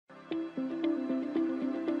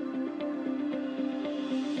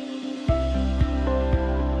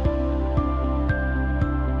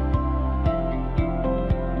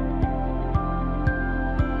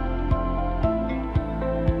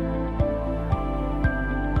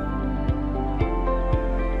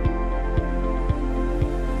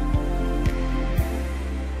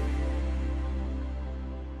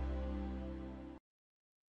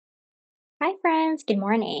listeners. Good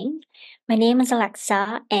morning. My name is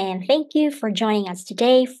Alexa, and thank you for joining us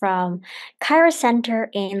today from Kairos Center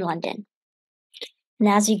in London. And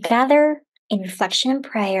as we gather in reflection and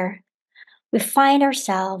prayer, we find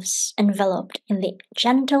ourselves enveloped in the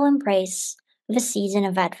gentle embrace of the season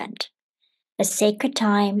of Advent, a sacred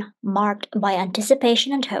time marked by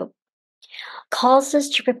anticipation and hope, calls us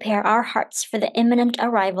to prepare our hearts for the imminent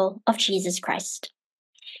arrival of Jesus Christ.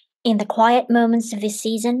 In the quiet moments of this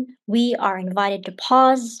season, we are invited to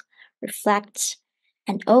pause, reflect,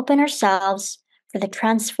 and open ourselves for the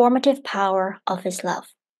transformative power of His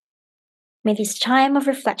love. May this time of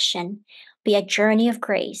reflection be a journey of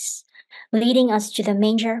grace, leading us to the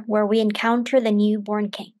manger where we encounter the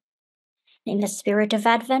newborn King. In the spirit of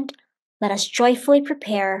Advent, let us joyfully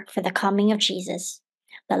prepare for the coming of Jesus,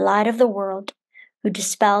 the light of the world, who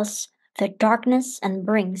dispels the darkness and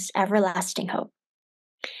brings everlasting hope.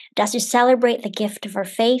 And as we celebrate the gift of our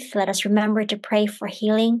faith, let us remember to pray for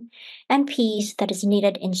healing and peace that is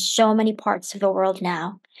needed in so many parts of the world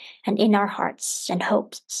now, and in our hearts and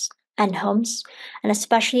hopes and homes, and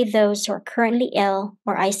especially those who are currently ill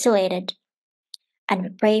or isolated. And we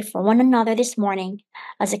pray for one another this morning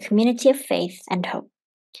as a community of faith and hope.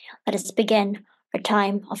 Let us begin our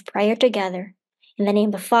time of prayer together in the name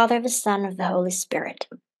of the Father, of the Son, and of the Holy Spirit.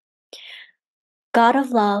 God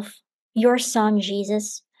of love, your Son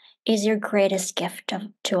Jesus is your greatest gift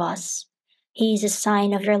to us. He is a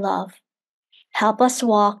sign of your love. Help us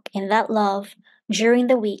walk in that love during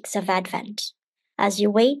the weeks of Advent as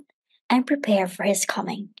you wait and prepare for His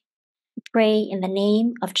coming. Pray in the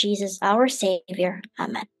name of Jesus, our Savior.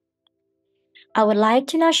 Amen. I would like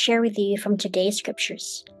to now share with you from today's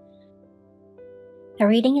scriptures. The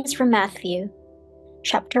reading is from Matthew,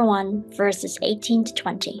 chapter 1, verses 18 to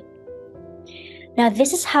 20. Now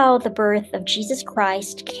this is how the birth of Jesus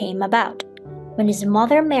Christ came about, when his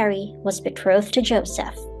mother Mary was betrothed to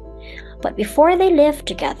Joseph. But before they lived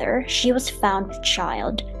together, she was found with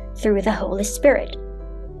child through the Holy Spirit.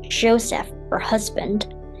 Joseph, her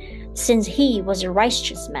husband, since he was a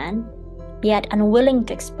righteous man, yet unwilling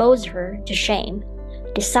to expose her to shame,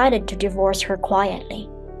 decided to divorce her quietly.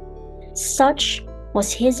 Such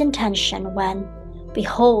was his intention when,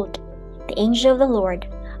 behold, the angel of the Lord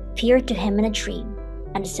appeared to him in a dream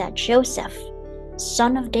and said, Joseph,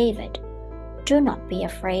 son of David, do not be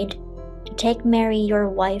afraid to take Mary your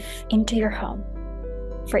wife into your home,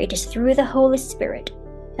 for it is through the Holy Spirit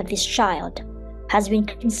that this child has been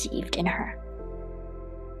conceived in her.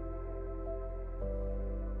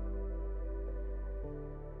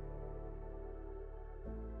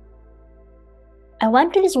 I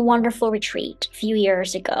went to this wonderful retreat a few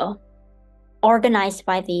years ago, organized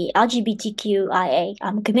by the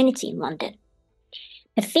LGBTQIA community in London.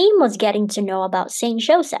 The theme was getting to know about Saint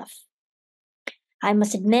Joseph. I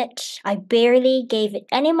must admit, I barely gave it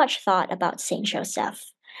any much thought about Saint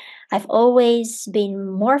Joseph. I've always been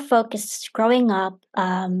more focused growing up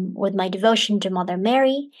with my devotion to Mother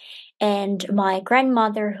Mary and my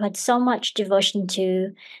grandmother, who had so much devotion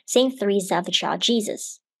to Saint Teresa of the Child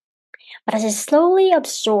Jesus. But as I slowly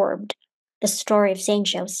absorbed the story of Saint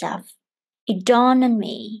Joseph, it dawned on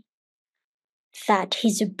me that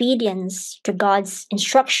his obedience to God's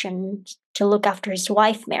instruction to look after his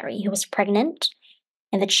wife Mary, who was pregnant,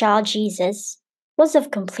 and the child Jesus, was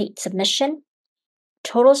of complete submission,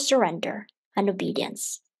 total surrender, and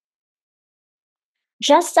obedience.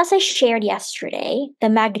 Just as I shared yesterday the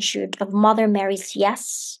magnitude of Mother Mary's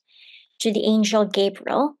yes to the angel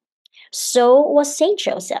Gabriel, so was Saint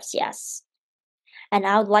Joseph's yes. And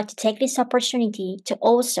I would like to take this opportunity to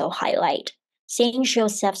also highlight Saint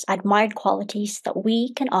Joseph's admired qualities that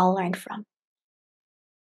we can all learn from.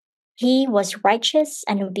 He was righteous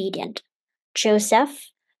and obedient.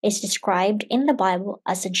 Joseph is described in the Bible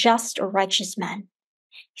as a just or righteous man.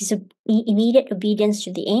 His immediate obedience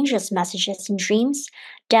to the angel's messages and dreams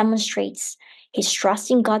demonstrates his trust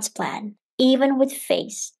in God's plan, even when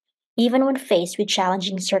faced with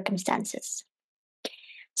challenging circumstances.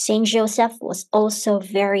 Saint Joseph was also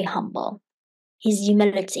very humble. His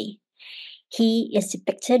humility. He is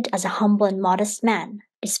depicted as a humble and modest man.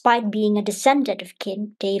 Despite being a descendant of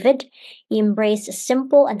King David, he embraced a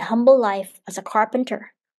simple and humble life as a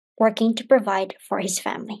carpenter, working to provide for his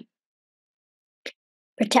family.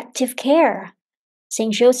 Protective care.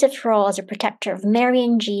 Saint Joseph's role as a protector of Mary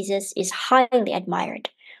and Jesus is highly admired.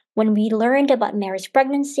 When we learned about Mary's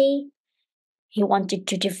pregnancy, he wanted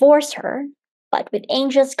to divorce her, but with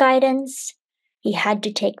angel's guidance, he had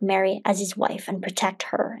to take Mary as his wife and protect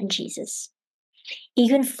her and Jesus,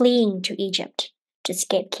 even fleeing to Egypt to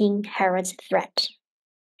escape King Herod's threat.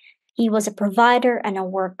 He was a provider and a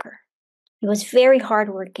worker. He was very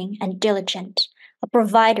hardworking and diligent, a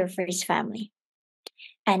provider for his family.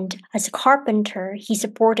 And as a carpenter, he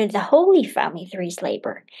supported the Holy Family through his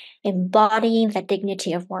labor, embodying the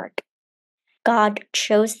dignity of work. God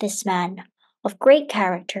chose this man of great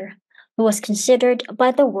character, who was considered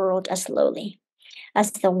by the world as lowly,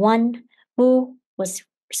 as the one who was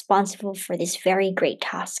responsible for this very great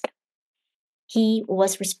task. He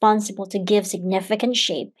was responsible to give significant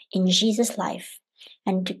shape in Jesus' life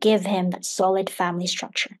and to give him that solid family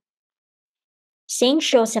structure. Saint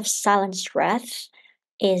Joseph's silent strength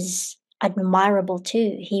is admirable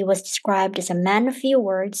too. He was described as a man of few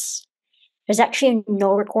words. There's actually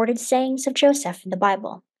no recorded sayings of Joseph in the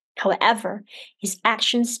Bible. However, his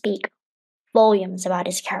actions speak volumes about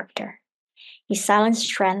his character. His silent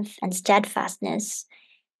strength and steadfastness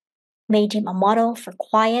made him a model for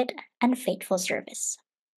quiet and faithful service.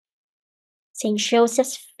 St.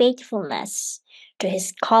 Joseph's faithfulness to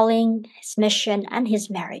his calling, his mission, and his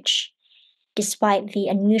marriage, despite the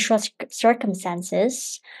unusual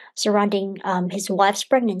circumstances surrounding his wife's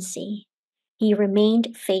pregnancy, he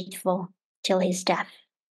remained faithful till his death.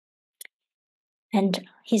 And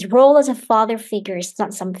his role as a father figure is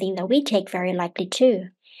not something that we take very lightly too,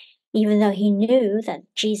 even though he knew that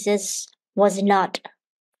Jesus was not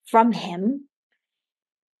from him.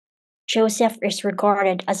 Joseph is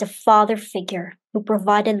regarded as a father figure who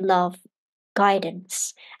provided love,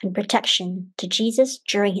 guidance, and protection to Jesus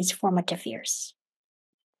during his formative years.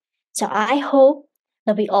 So I hope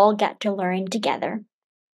that we all get to learn together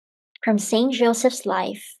from St. Joseph's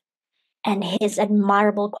life and his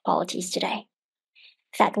admirable qualities today.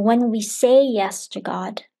 That when we say yes to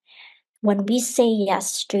God, when we say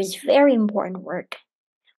yes to his very important work,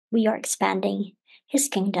 we are expanding his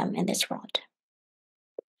kingdom in this world.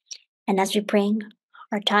 And as we bring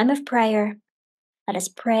our time of prayer, let us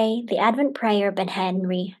pray the Advent prayer by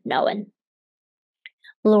Henry Nouwen.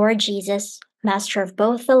 Lord Jesus, Master of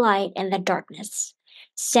both the light and the darkness,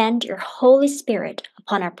 send your Holy Spirit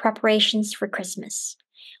upon our preparations for Christmas.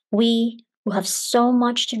 We, who have so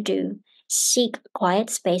much to do, seek quiet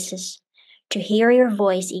spaces to hear your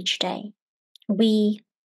voice each day. We,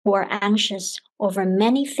 who are anxious over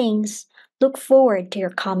many things, look forward to your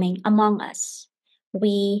coming among us.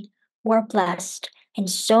 We, who are blessed in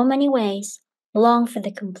so many ways, long for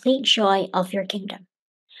the complete joy of your kingdom.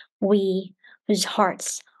 We, whose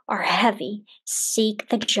hearts are heavy, seek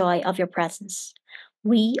the joy of your presence.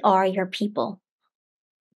 We are your people,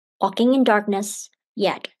 walking in darkness,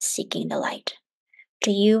 yet seeking the light.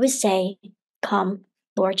 To you we say, come,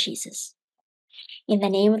 Lord Jesus. In the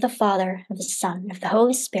name of the Father, of the Son, of the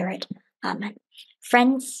Holy Spirit. Amen.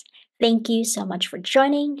 Friends, thank you so much for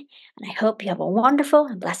joining, and I hope you have a wonderful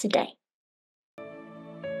and blessed day.